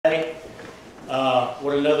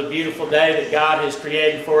What another beautiful day that God has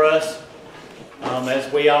created for us.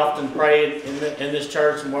 As we often pray in this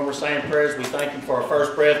church, and when we're saying prayers, we thank Him for our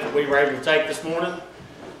first breath that we were able to take this morning,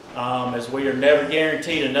 as we are never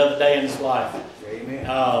guaranteed another day in this life. Amen.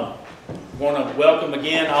 Want to welcome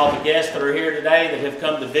again all the guests that are here today that have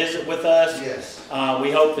come to visit with us. Yes.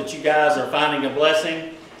 We hope that you guys are finding a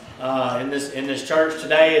blessing in this church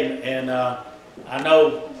today, and I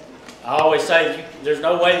know I always say there's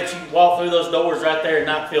no way that you can walk through those doors right there and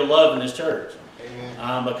not feel love in this church.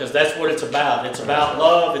 Because that's what it's about. It's about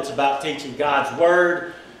love. It's about teaching God's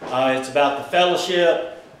Word. It's about the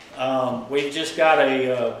fellowship. We've just got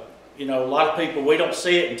a lot of people, we don't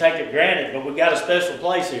see it and take it granted, but we've got a special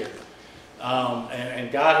place here.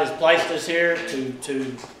 And God has placed us here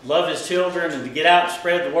to love His children and to get out and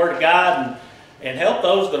spread the Word of God and help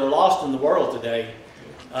those that are lost in the world today.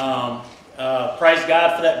 Praise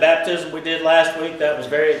God for that baptism we did last week. That was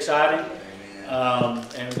very exciting.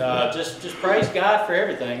 Just praise God for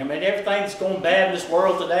everything. I mean, everything that's going bad in this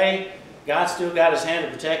world today, God's still got His hand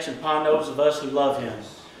of protection upon those of us who love Him.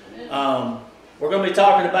 We're going to be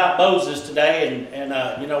talking about Moses today, and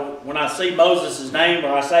when I see Moses' name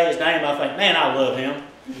or I say his name, I think, man, I love him.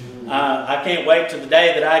 I can't wait till the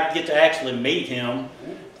day that I get to actually meet him.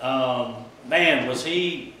 Man,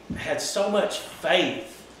 he had so much faith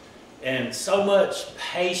and so much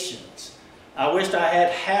patience. I wished I had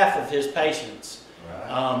half of his patience.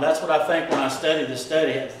 Right. That's what I think when I study this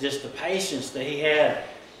study, just the patience that he had.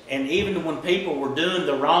 And even when people were doing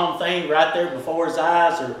the wrong thing right there before his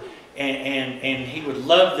eyes, and he would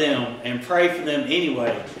love them and pray for them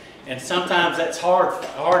anyway. And sometimes that's hard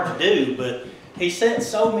to do, but he set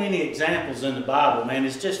so many examples in the Bible, man.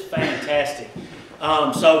 It's just fantastic.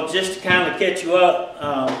 So just to kind of catch you up,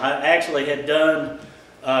 I actually had done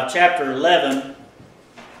chapter 11.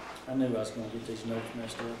 I knew I was going to get these notes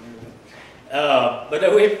messed up.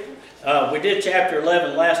 But we did chapter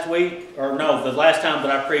 11 last week, or no, the last time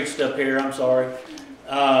that I preached up here, I'm sorry.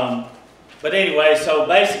 But anyway, so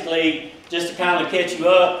basically, just to kind of catch you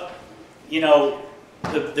up,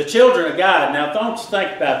 the children of God, now don't you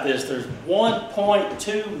think about this, there's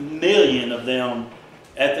 1.2 million of them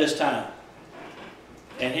at this time.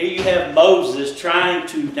 And here you have Moses trying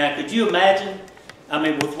to, now could you imagine, I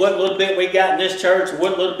mean, with what little bit we got in this church,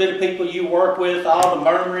 what little bit of people you work with, all the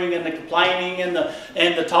murmuring and the complaining and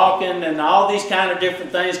the talking and all these kind of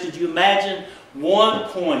different things, could you imagine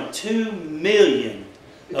 1.2 million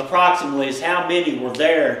approximately is how many were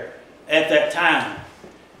there at that time?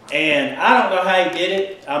 And I don't know how he did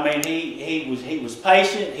it. I mean, he was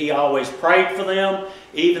patient. He always prayed for them,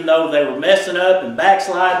 even though they were messing up and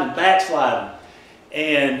backsliding.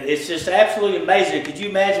 And it's just absolutely amazing. Could you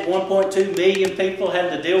imagine 1.2 million people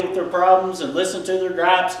having to deal with their problems and listen to their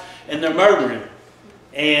gripes and their murmuring?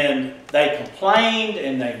 And they complained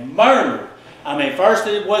and they murmured. I mean, first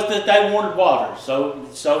it was that they wanted water.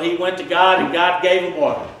 So he went to God and God gave them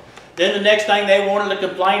water. Then the next thing they wanted to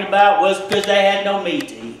complain about was because they had no meat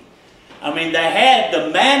to eat. I mean, they had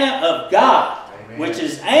the manna of God, Amen, which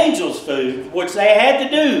is angels' food, which they had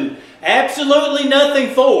to do absolutely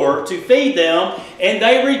nothing to feed them, and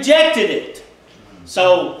they rejected it.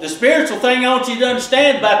 So the spiritual thing I want you to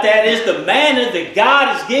understand about that is the manna that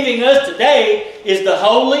God is giving us today is the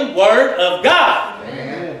holy Word of God.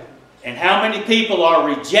 Amen. And how many people are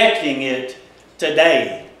rejecting it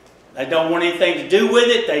today? They don't want anything to do with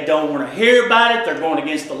it. They don't want to hear about it. They're going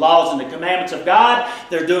against the laws and the commandments of God.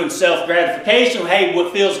 They're doing self-gratification. Hey,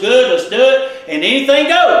 what feels good, let's do it. And anything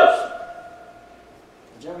goes.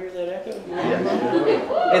 Did y'all hear that echo?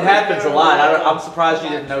 Yeah. It happens a lot. I'm surprised you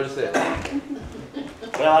didn't notice it.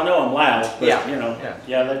 Well, I know I'm loud, but yeah.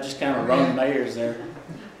 Yeah, that just kind of rung in my ears there.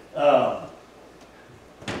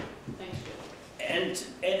 And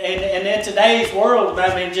in today's world,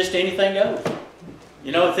 I mean, just anything goes.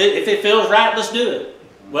 If it feels right, let's do it,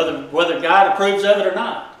 whether God approves of it or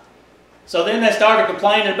not. So then they started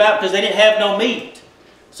complaining about because they didn't have no meat.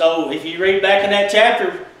 So if you read back in that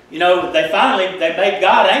chapter, they made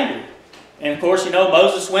God angry. And of course,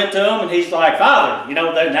 Moses went to them and he's like, Father,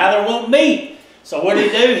 now they're wanting meat. So what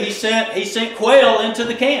did he do? He sent quail into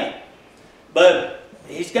the camp. But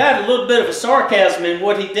he's got a little bit of a sarcasm in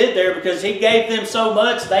what he did there, because he gave them so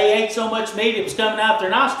much, they ate so much meat, it was coming out their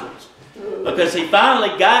nostrils. Because he finally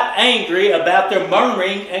got angry about their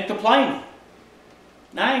murmuring and complaining.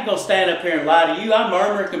 Now, I ain't going to stand up here and lie to you. I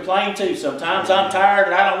murmur and complain too. Sometimes I'm tired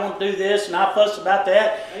and I don't want to do this and I fuss about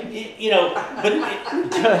that. But...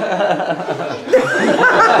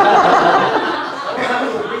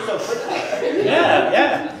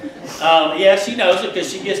 yeah. Yeah, she knows it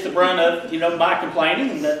because she gets the brunt of, my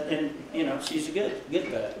complaining, and she's good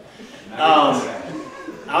at that.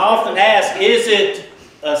 I often ask, is it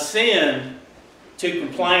a sin to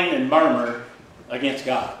complain and murmur against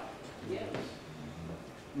God? Yes.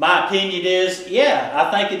 My opinion is, yeah,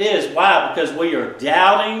 I think it is. Why? Because we are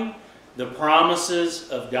doubting the promises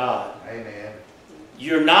of God. Amen.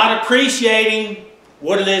 You're not appreciating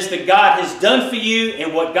what it is that God has done for you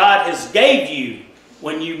and what God has gave you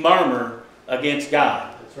when you murmur against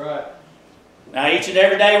God. That's right. Now, each and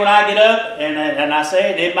every day when I get up and I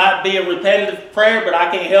say it might be a repetitive prayer, but I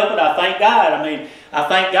can't help it. I thank God. I mean, I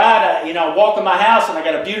thank God. I walk in my house and I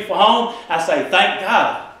got a beautiful home. I say, thank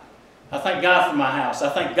God. I thank God for my house. I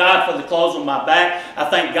thank God for the clothes on my back. I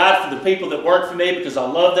thank God for the people that work for me because I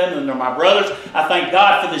love them and they're my brothers. I thank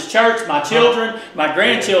God for this church, my children, my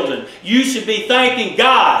grandchildren. You should be thanking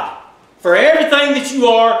God for everything that you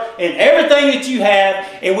are and everything that you have,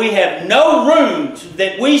 and we have no room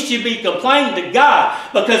that we should be complaining to God,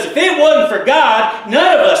 because if it wasn't for God,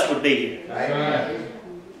 none of us would be here. Amen.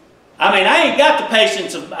 I mean, I ain't got the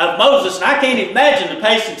patience of Moses, and I can't imagine the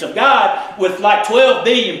patience of God with like 12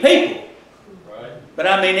 billion people. Right. But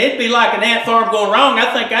I mean, it'd be like an ant farm going wrong.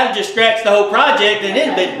 I think I'd just scratch the whole project and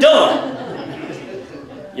it'd be done.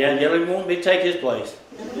 Yeah, you don't want me to take his place.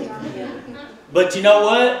 But you know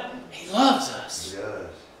what? He loves us. He does.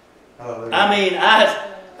 Hallelujah. I mean,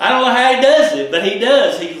 I don't know how he does it, but he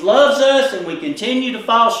does. He loves us, and we continue to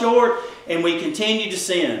fall short, and we continue to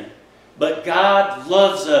sin. But God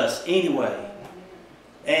loves us anyway.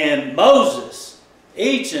 And Moses,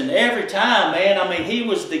 each and every time, man, I mean, he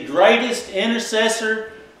was the greatest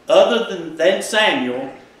intercessor other than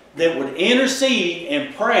Samuel that would intercede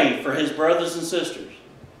and pray for his brothers and sisters.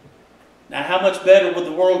 Now, how much better would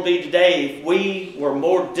the world be today if we were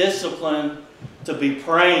more disciplined to be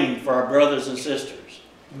praying for our brothers and sisters?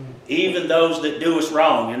 Even those that do us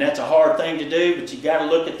wrong. And that's a hard thing to do, but you've got to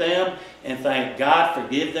look at them and thank God,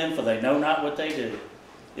 forgive them, for they know not what they do.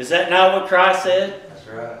 Is that not what Christ said? That's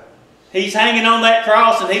right. He's hanging on that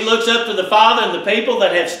cross, and he looks up to the Father and the people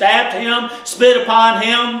that have stabbed him, spit upon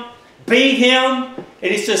him, beat him,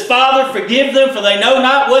 and he says, Father, forgive them, for they know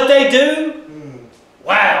not what they do.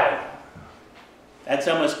 Wow. That's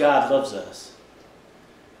how much God loves us.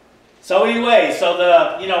 So anyway,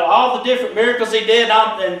 all the different miracles he did,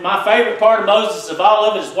 and my favorite part of Moses of all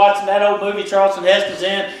of it is watching that old movie Charlton Heston's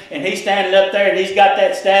in, and he's standing up there and he's got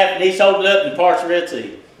that staff and he's holding it up and parts the Red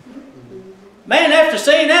Sea. Man, after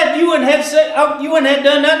seeing that, you wouldn't have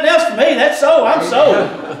done nothing else for me. That's so. I'm sold.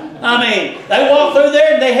 I mean, they walked through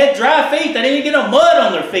there and they had dry feet. They didn't even get no mud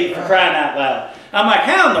on their feet, for crying out loud. I'm like,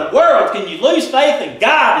 how in the world can you lose faith in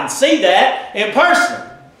God and see that in person?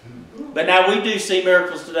 But now we do see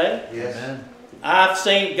miracles today. Yes. Amen. I've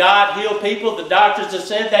seen God heal people. The doctors have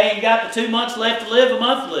said they ain't got the 2 months left to live, a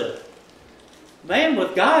month to live. Man,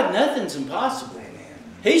 with God, nothing's impossible. Amen.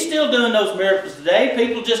 He's still doing those miracles today.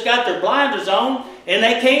 People just got their blinders on and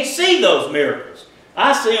they can't see those miracles.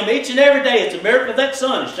 I see them each and every day. It's a miracle that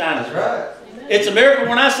sun is shining. That's right. It's a miracle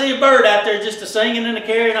when I see a bird out there just a singing and a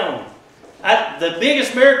carrying on. The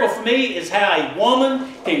biggest miracle for me is how a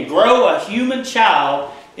woman can grow a human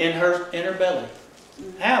child in her belly.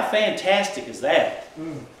 How fantastic is that?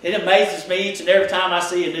 It amazes me each and every time I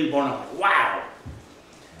see a newborn. I'm like, wow.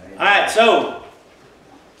 Amen. All right, so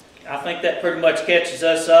I think that pretty much catches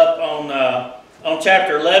us up on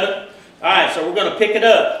chapter 11. All right, so we're going to pick it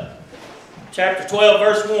up. Chapter 12,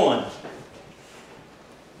 verse 1.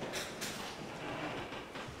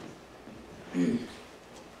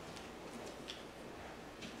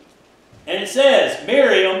 And it says,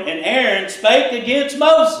 Miriam and Aaron spake against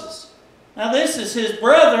Moses. Now this is his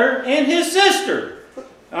brother and his sister.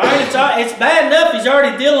 All right, it's bad enough he's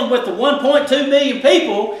already dealing with the 1.2 million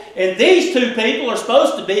people, and these two people are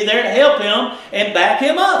supposed to be there to help him and back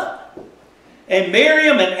him up. And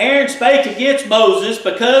Miriam and Aaron spake against Moses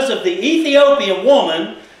because of the Ethiopian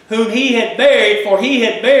woman whom he had married, for he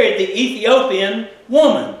had married the Ethiopian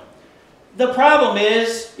woman. The problem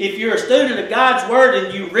is, if you're a student of God's Word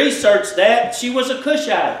and you research that, she was a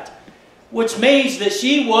Cushite, which means that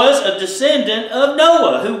she was a descendant of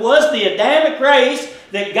Noah, who was the Adamic race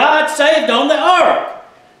that God saved on the ark.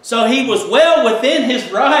 So he was well within his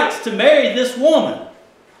rights to marry this woman.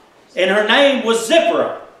 And her name was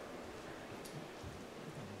Zipporah.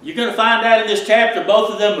 You're going to find out in this chapter,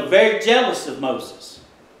 both of them are very jealous of Moses.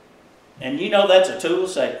 And you know that's a tool of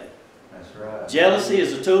Satan. That's right. Jealousy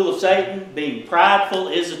is a tool of Satan. Being prideful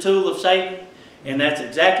is a tool of Satan. And that's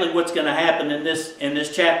exactly what's going to happen in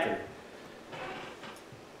this chapter.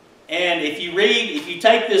 And if you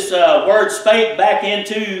take this word spake back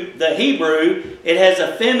into the Hebrew, it has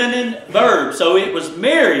a feminine verb. So it was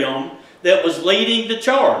Miriam that was leading the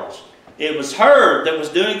charge. It was her that was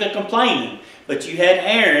doing the complaining. But you had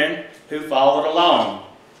Aaron who followed along.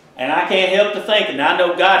 And I can't help to think, and I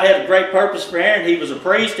know God had a great purpose for Aaron. He was a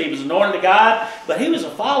priest, he was anointed of God, but he was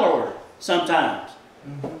a follower sometimes.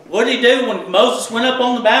 What did he do when Moses went up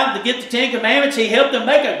on the mountain to get the Ten Commandments? He helped them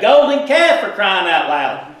make a golden calf, for crying out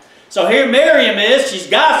loud. So here Miriam is, she's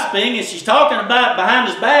gossiping and she's talking about behind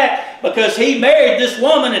his back because he married this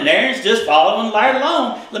woman and Aaron's just following right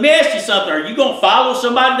along. Let me ask you something. Are you going to follow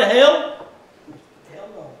somebody to hell?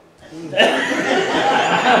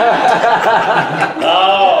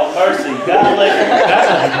 Oh, mercy. God bless you.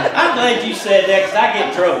 I'm glad you said that because I get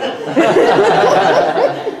in trouble.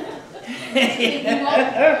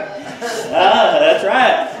 That's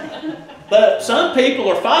right. But some people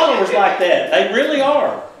are followers like that. They really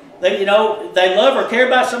are. They love or care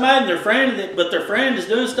about somebody, and but their friend is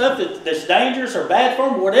doing stuff that's dangerous or bad for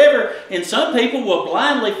them, or whatever. And some people will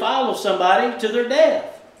blindly follow somebody to their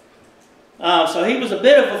death. So he was a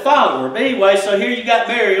bit of a follower. But anyway, so here you got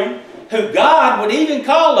Miriam, who God would even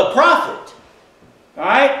call a prophet. All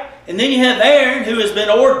right? And then you have Aaron, who has been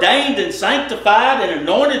ordained and sanctified and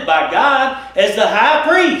anointed by God as the high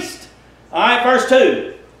priest. All right, verse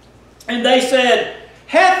 2. And they said,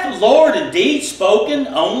 hath the Lord indeed spoken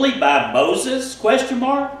only by Moses? Question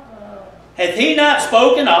mark. Hath he not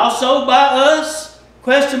spoken also by us?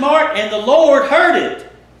 Question mark. And the Lord heard it.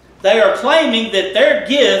 They are claiming that their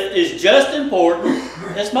gift is just important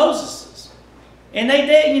as Moses's. And they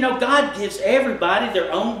did. God gives everybody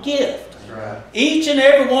their own gift. That's right. Each and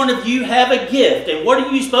every one of you have a gift. And what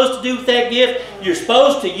are you supposed to do with that gift? You're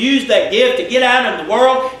supposed to use that gift to get out in the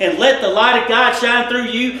world and let the light of God shine through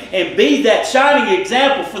you and be that shining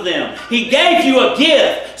example for them. He gave you a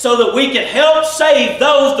gift so that we can help save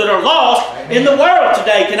those that are lost in the world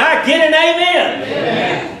today. Can I get an amen?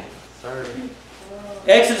 Amen.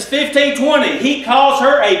 Exodus 15:20. He calls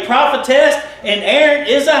her a prophetess and Aaron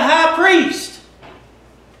is a high priest.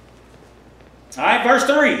 All right, verse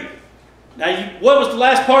 3. Now, what was the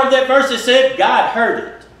last part of that verse? It said, God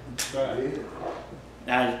heard it.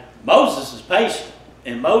 Now, Moses is patient,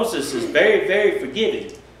 and Moses is very, very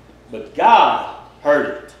forgiving. But God heard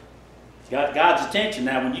it. Got God's attention.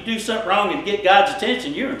 Now, when you do something wrong and get God's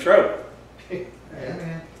attention, you're in trouble.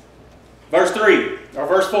 Amen. Verse 3, or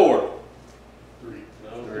verse 4.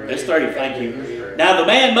 It's 3, thank you. Now, the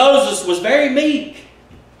man Moses was very meek.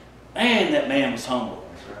 Man, that man was humble.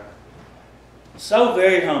 That's right. So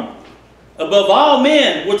very humble. Above all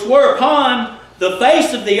men which were upon the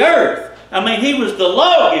face of the earth. I mean, he was the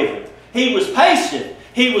lawgiver. He was patient.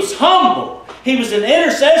 He was humble. He was an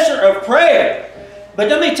intercessor of prayer. But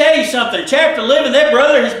let me tell you something. In chapter 11, that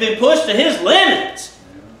brother has been pushed to his limits.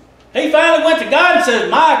 He finally went to God and said,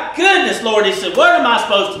 my goodness, Lord. He said, what am I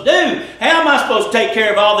supposed to do? How am I supposed to take care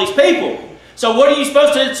of all these people? So what are you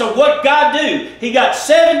supposed to do? So what God do? He got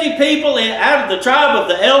 70 people out of the tribe of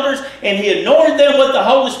the elders, and he anointed them with the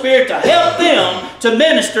Holy Spirit to help them to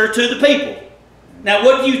minister to the people. Now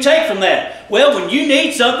what do you take from that? Well, when you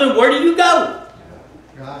need something, where do you go?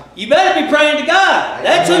 God. You better be praying to God.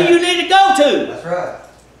 That's who you need to go to. That's right.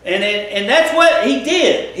 And that's what he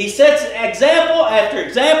did. He sets example after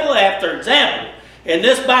example after example in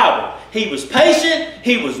this Bible. He was patient.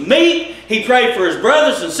 He was meek. He prayed for his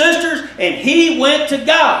brothers and sisters. And he went to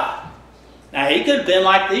God. Now, he could have been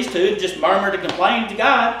like these two and just murmured and complained to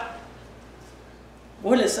God.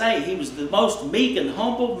 What did it say? He was the most meek and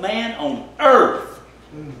humble man on earth.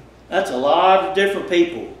 That's a lot of different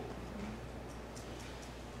people.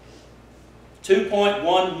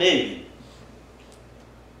 2.1 million.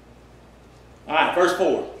 All right, verse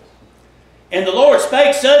 4. And the Lord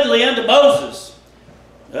spake suddenly unto Moses.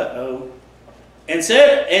 And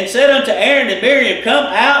said unto Aaron and Miriam, come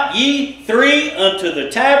out ye three unto the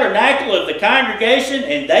tabernacle of the congregation.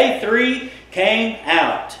 And they three came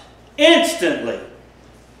out instantly.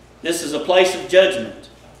 This is a place of judgment.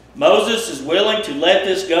 Moses is willing to let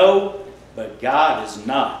this go, but God is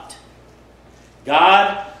not.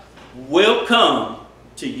 God will come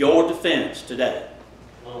to your defense today.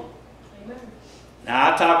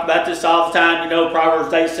 Now, I talk about this all the time.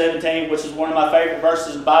 Proverbs 8:17, which is one of my favorite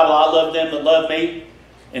verses in the Bible. I love them that love me,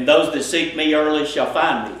 and those that seek me early shall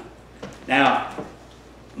find me. Now,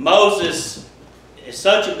 Moses is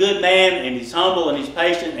such a good man, and he's humble, and he's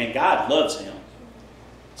patient, and God loves him.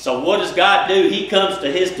 So what does God do? He comes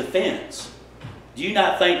to his defense. Do you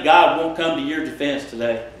not think God won't come to your defense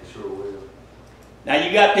today? He sure will. Now,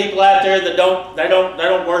 you got people out there that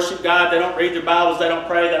don't worship God. They don't read their Bibles. They don't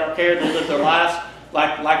pray. They don't care. They live their lives.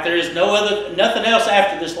 Like there is nothing else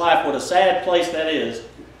after this life. What a sad place that is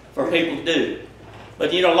for people to do.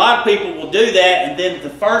 But you know, a lot of people will do that, and then the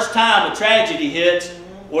first time a tragedy hits,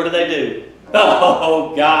 what do?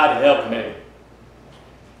 Oh, God help me.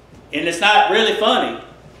 And it's not really funny,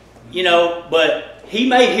 you know, but He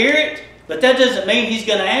may hear it, but that doesn't mean He's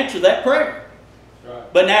going to answer that prayer.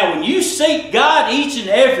 Right. But now when you seek God each and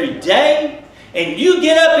every day, and you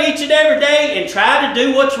get up each and every day and try to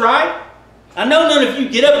do what's right, I know none of you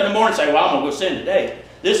get up in the morning and say, well, I'm going to go sin today.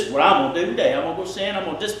 This is what I'm going to do today. I'm going to go sin. I'm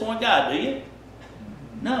going to disappoint God, do you?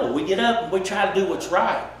 No, we get up and we try to do what's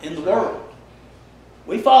right in the world.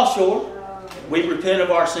 We fall short. We repent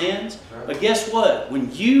of our sins. But guess what?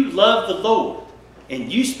 When you love the Lord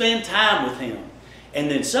and you spend time with Him, and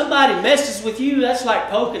then somebody messes with you, that's like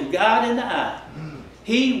poking God in the eye.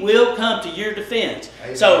 He will come to your defense.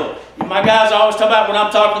 Amen. So my guys always talk about when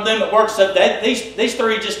I'm talking to them at work, so these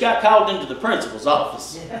three just got called into the principal's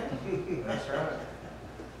office. Yeah. That's right.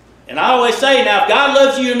 And I always say, now, if God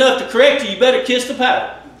loves you enough to correct you, you better kiss the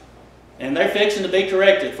paddle. And they're fixing to be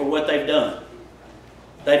corrected for what they've done.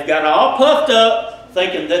 They've got all puffed up,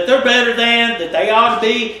 thinking that they're better than, that they ought to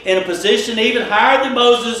be in a position even higher than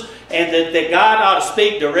Moses, and that God ought to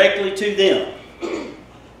speak directly to them.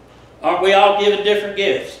 Aren't we all given different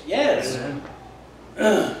gifts? Yes.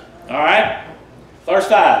 All right. Verse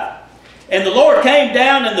 5. And the Lord came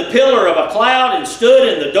down in the pillar of a cloud and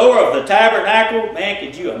stood in the door of the tabernacle. Man,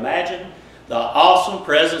 could you imagine the awesome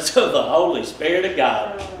presence of the Holy Spirit of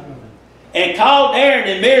God? And called Aaron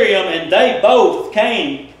and Miriam, and they both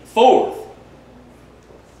came forth.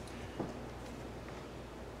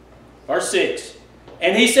 Verse 6.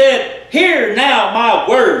 And he said, hear now my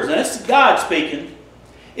words. And this is God speaking.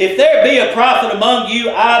 If there be a prophet among you,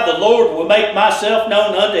 I, the Lord, will make myself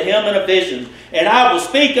known unto him in a vision, and I will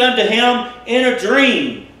speak unto him in a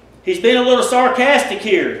dream. He's being a little sarcastic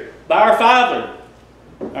here by our father.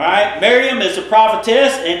 All right, Miriam is a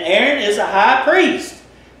prophetess, and Aaron is a high priest.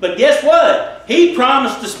 But guess what? He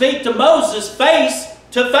promised to speak to Moses face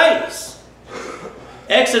to face.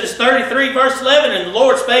 Exodus 33, verse 11, and the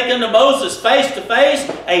Lord spake unto Moses face to face,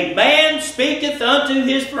 a man speaketh unto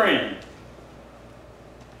his friend.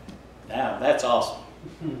 Now, that's awesome.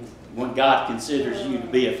 When God considers you to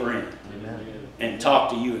be a friend. Amen. And talk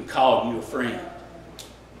to you and call you a friend.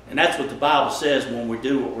 And that's what the Bible says when we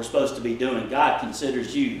do what we're supposed to be doing. God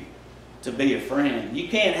considers you to be a friend. You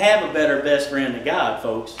can't have a better best friend than God,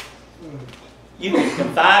 folks. You can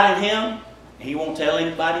confide in Him, and He won't tell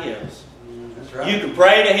anybody else. That's right. You can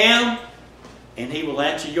pray to Him, and He will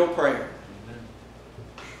answer your prayer.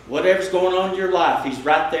 Whatever's going on in your life, He's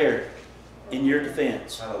right there in your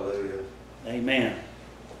defense. Hallelujah. Amen.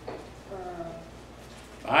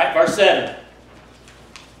 All right, verse 7.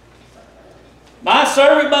 My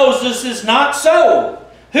servant Moses is not so,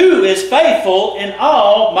 who is faithful in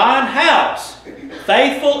all mine house.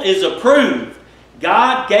 Faithful is approved.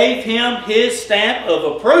 God gave him His stamp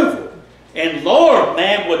of approval. And Lord,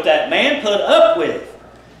 man, what that man put up with.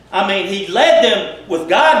 I mean, he led them, with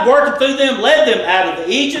God working through them, led them out of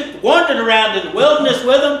Egypt, wandered around in the wilderness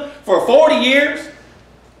with them for 40 years.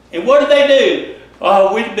 And what did they do?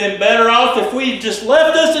 Oh, we'd have been better off if we had just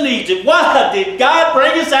left us in Egypt. Why did God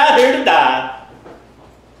bring us out here to die?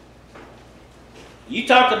 You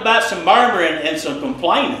talking about some murmuring and some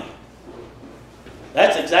complaining.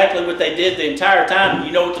 That's exactly what they did the entire time.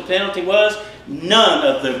 You know what the penalty was? None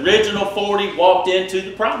of the original 40 walked into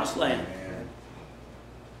the promised land.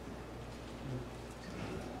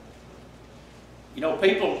 You know,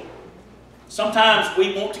 people, sometimes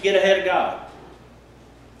we want to get ahead of God.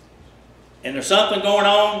 And there's something going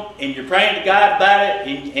on, and you're praying to God about it,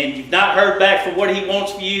 and you've not heard back for what He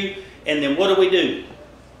wants for you, and then what do?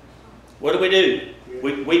 What do?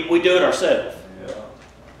 We do it ourselves. Yeah.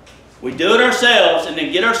 We do it ourselves, and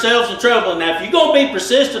then get ourselves in trouble. Now, if you're going to be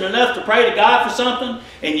persistent enough to pray to God for something,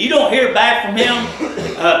 and you don't hear back from Him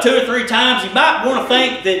 2 or 3 times, you might want to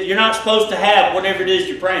think that you're not supposed to have whatever it is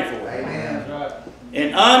you're praying for. Amen.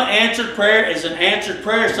 An unanswered prayer is an answered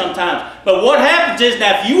prayer sometimes. But what happens is,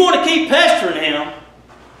 now if you want to keep pestering Him,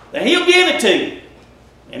 then He'll give it to you.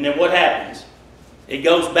 And then what happens? It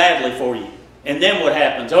goes badly for you. And then what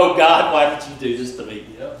happens? Oh God, why did you do this to me?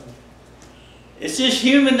 It's just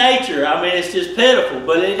human nature. I mean, it's just pitiful,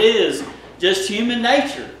 but it is just human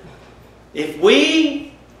nature. If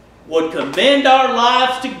we would commend our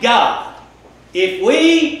lives to God, if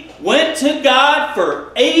we went to God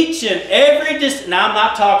for each and every distance. Now, I'm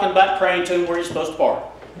not talking about praying to Him where you're supposed to park.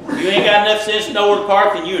 You ain't got enough sense to know where to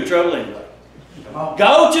park, and you're in trouble anyway.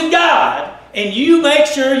 Go to God, and you make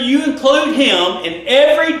sure you include Him in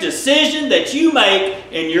every decision that you make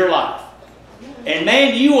in your life. And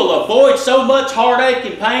man, you will avoid so much heartache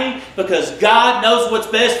and pain because God knows what's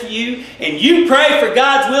best for you. And you pray for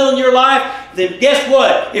God's will in your life, then guess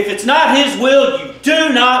what? If it's not His will, you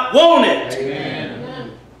do not want it.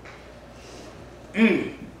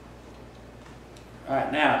 Amen. All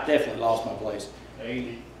right, now I definitely lost my place.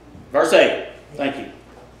 Verse 8. Thank you.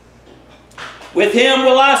 With Him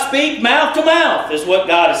will I speak mouth to mouth, is what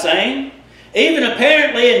God is saying. Even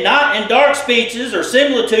apparently and not in dark speeches or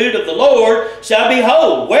similitude of the Lord shall be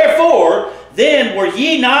whole. Wherefore, then were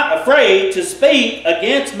ye not afraid to speak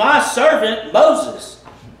against my servant Moses?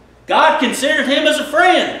 God considered him as a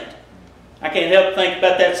friend. I can't help but think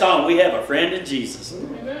about that song, We Have a Friend in Jesus.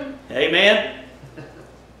 Amen. Amen.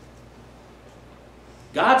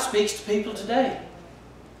 God speaks to people today.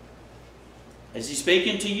 Is He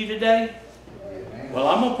speaking to you today? Well,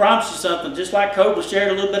 I'm going to promise you something. Just like Cobra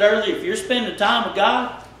shared a little bit earlier, if you're spending time with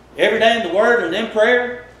God every day in the Word and in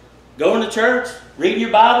prayer, going to church, reading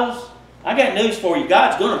your Bibles, I got news for you.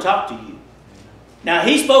 God's going to talk to you. Now,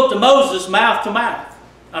 He spoke to Moses mouth to mouth.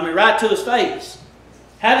 I mean, right to his face.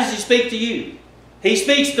 How does He speak to you? He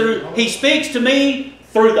speaks to me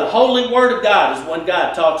through the holy Word of God is when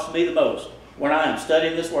God talks to me the most, when I am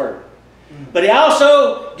studying this Word. But He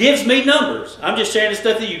also gives me numbers. I'm just sharing this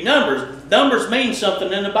stuff with you. Numbers mean something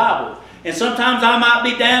in the Bible. And sometimes I might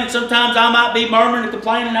be down, and sometimes I might be murmuring and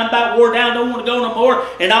complaining. I'm about wore down, don't want to go no more.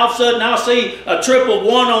 And all of a sudden I'll see a triple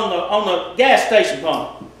 1 on the gas station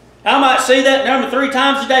pump. I might see that number 3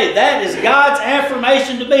 times a day. That is God's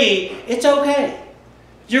affirmation to me. It's okay.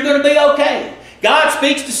 You're going to be okay. God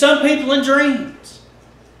speaks to some people in dreams.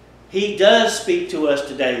 He does speak to us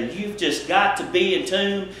today. You've just got to be in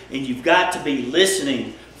tune and you've got to be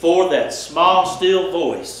listening for that small, still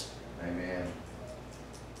voice. Amen.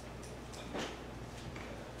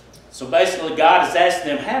 So basically God is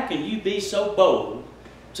asking them, how can you be so bold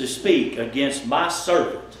to speak against my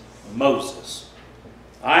servant Moses?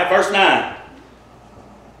 All right, verse 9.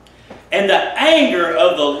 And the anger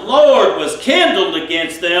of the Lord was kindled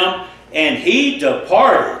against them, and He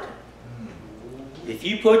departed. If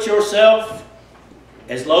you put yourself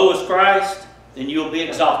as low as Christ, then you'll be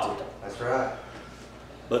exalted. That's right.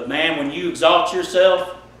 But man, when you exalt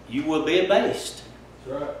yourself, you will be abased.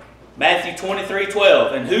 That's right. Matthew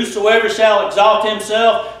 23:12. And whosoever shall exalt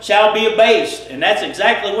himself shall be abased. And that's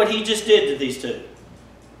exactly what He just did to these two.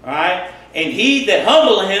 All right? And he that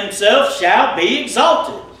humbleth himself shall be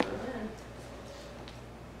exalted.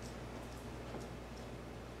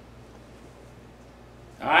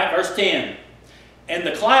 All right, verse 10. And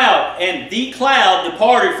the cloud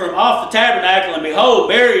departed from off the tabernacle, and behold,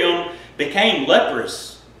 Miriam became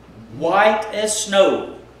leprous, white as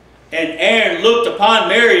snow. And Aaron looked upon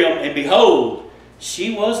Miriam, and behold,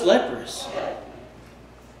 she was leprous.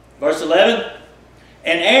 Verse 11.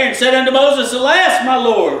 And Aaron said unto Moses, Alas, my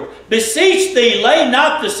Lord, beseech thee, lay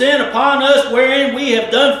not the sin upon us wherein we have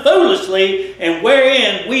done foolishly, and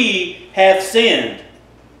wherein we have sinned.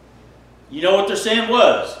 You know what their sin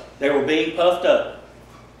was? They were being puffed up.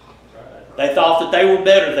 They thought that they were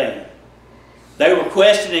better than. They were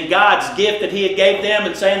questioning God's gift that He had gave them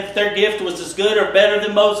and saying that their gift was as good or better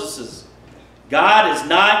than Moses's. God is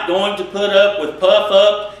not going to put up with puff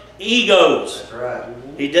up egos. That's right.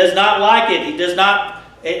 He does not like it. He does not,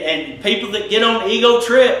 and people that get on ego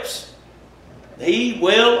trips, He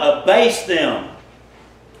will abase them.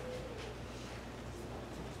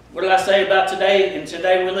 What did I say about today? And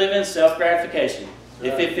today we live in self-gratification.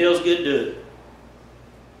 If it feels good, do it.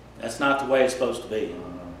 That's not the way it's supposed to be.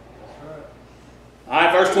 All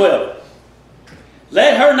right, verse 12.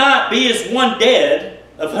 Let her not be as one dead,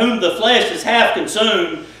 of whom the flesh is half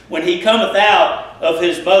consumed, when he cometh out of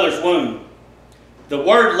his mother's womb. The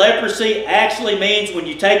word leprosy actually means, when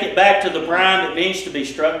you take it back to the brine, it means to be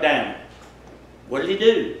struck down. What did he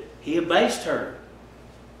do? He abased her.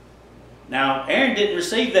 Now, Aaron didn't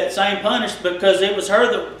receive that same punishment because it was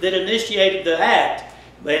her that initiated the act,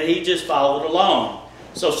 but he just followed along.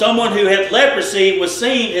 So someone who had leprosy was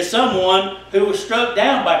seen as someone who was struck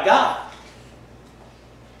down by God.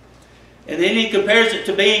 And then he compares it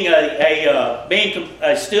to being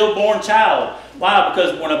a stillborn child. Why?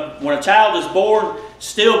 Because when a child is born,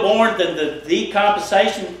 stillborn, then the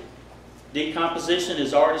decomposition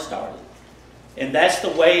is already started. And that's the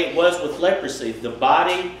way it was with leprosy. The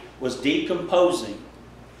body was decomposing.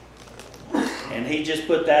 And he just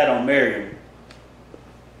put that on Miriam.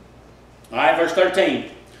 All right, verse 13.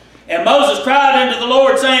 And Moses cried unto the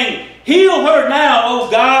Lord, saying, Heal her now, O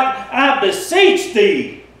God, I beseech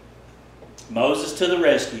thee. Moses to the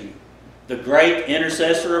rescue, the great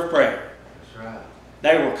intercessor of prayer. That's right.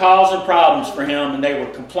 They were causing problems for him, and they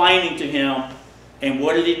were complaining to him. And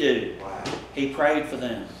what did he do? Wow. he prayed for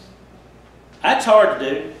them. That's hard to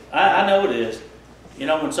do. I know it is. You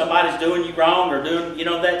know, when somebody's doing you wrong or doing, you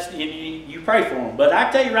know, that's you pray for them. But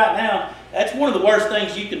I tell you right now, that's one of the worst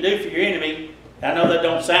things you can do for your enemy. I know that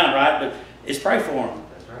don't sound right, but is pray for them.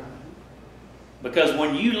 That's right. Because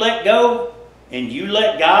when you let go and you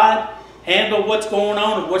let God handle what's going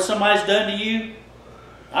on and what somebody's done to you,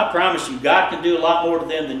 I promise you, God can do a lot more to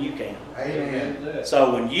them than you can. Amen.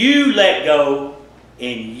 So when you let go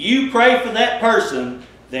and you pray for that person,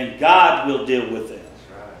 then God will deal with it.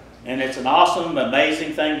 That's right. And it's an awesome,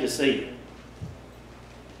 amazing thing to see.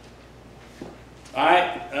 All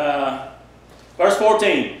right, verse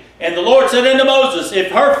 14. And the Lord said unto Moses,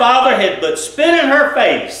 if her father had but spit in her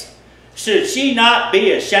face, should she not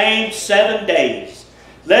be ashamed 7 days?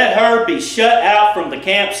 Let her be shut out from the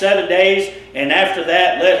camp 7 days, and after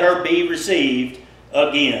that let her be received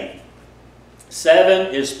again.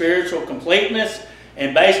 7 is spiritual completeness.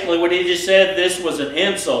 And basically what he just said, this was an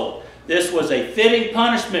insult. This was a fitting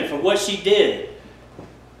punishment for what she did.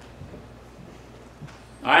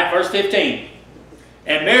 All right, verse 15.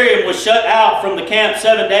 And Miriam was shut out from the camp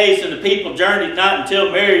 7 days, and the people journeyed not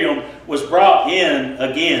until Miriam was brought in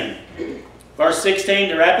again. Verse 16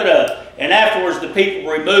 to wrap it up. And afterwards the people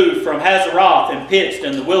were removed from Hazeroth and pitched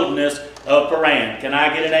in the wilderness of Paran. Can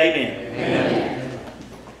I get an amen? Amen.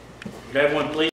 Would everyone please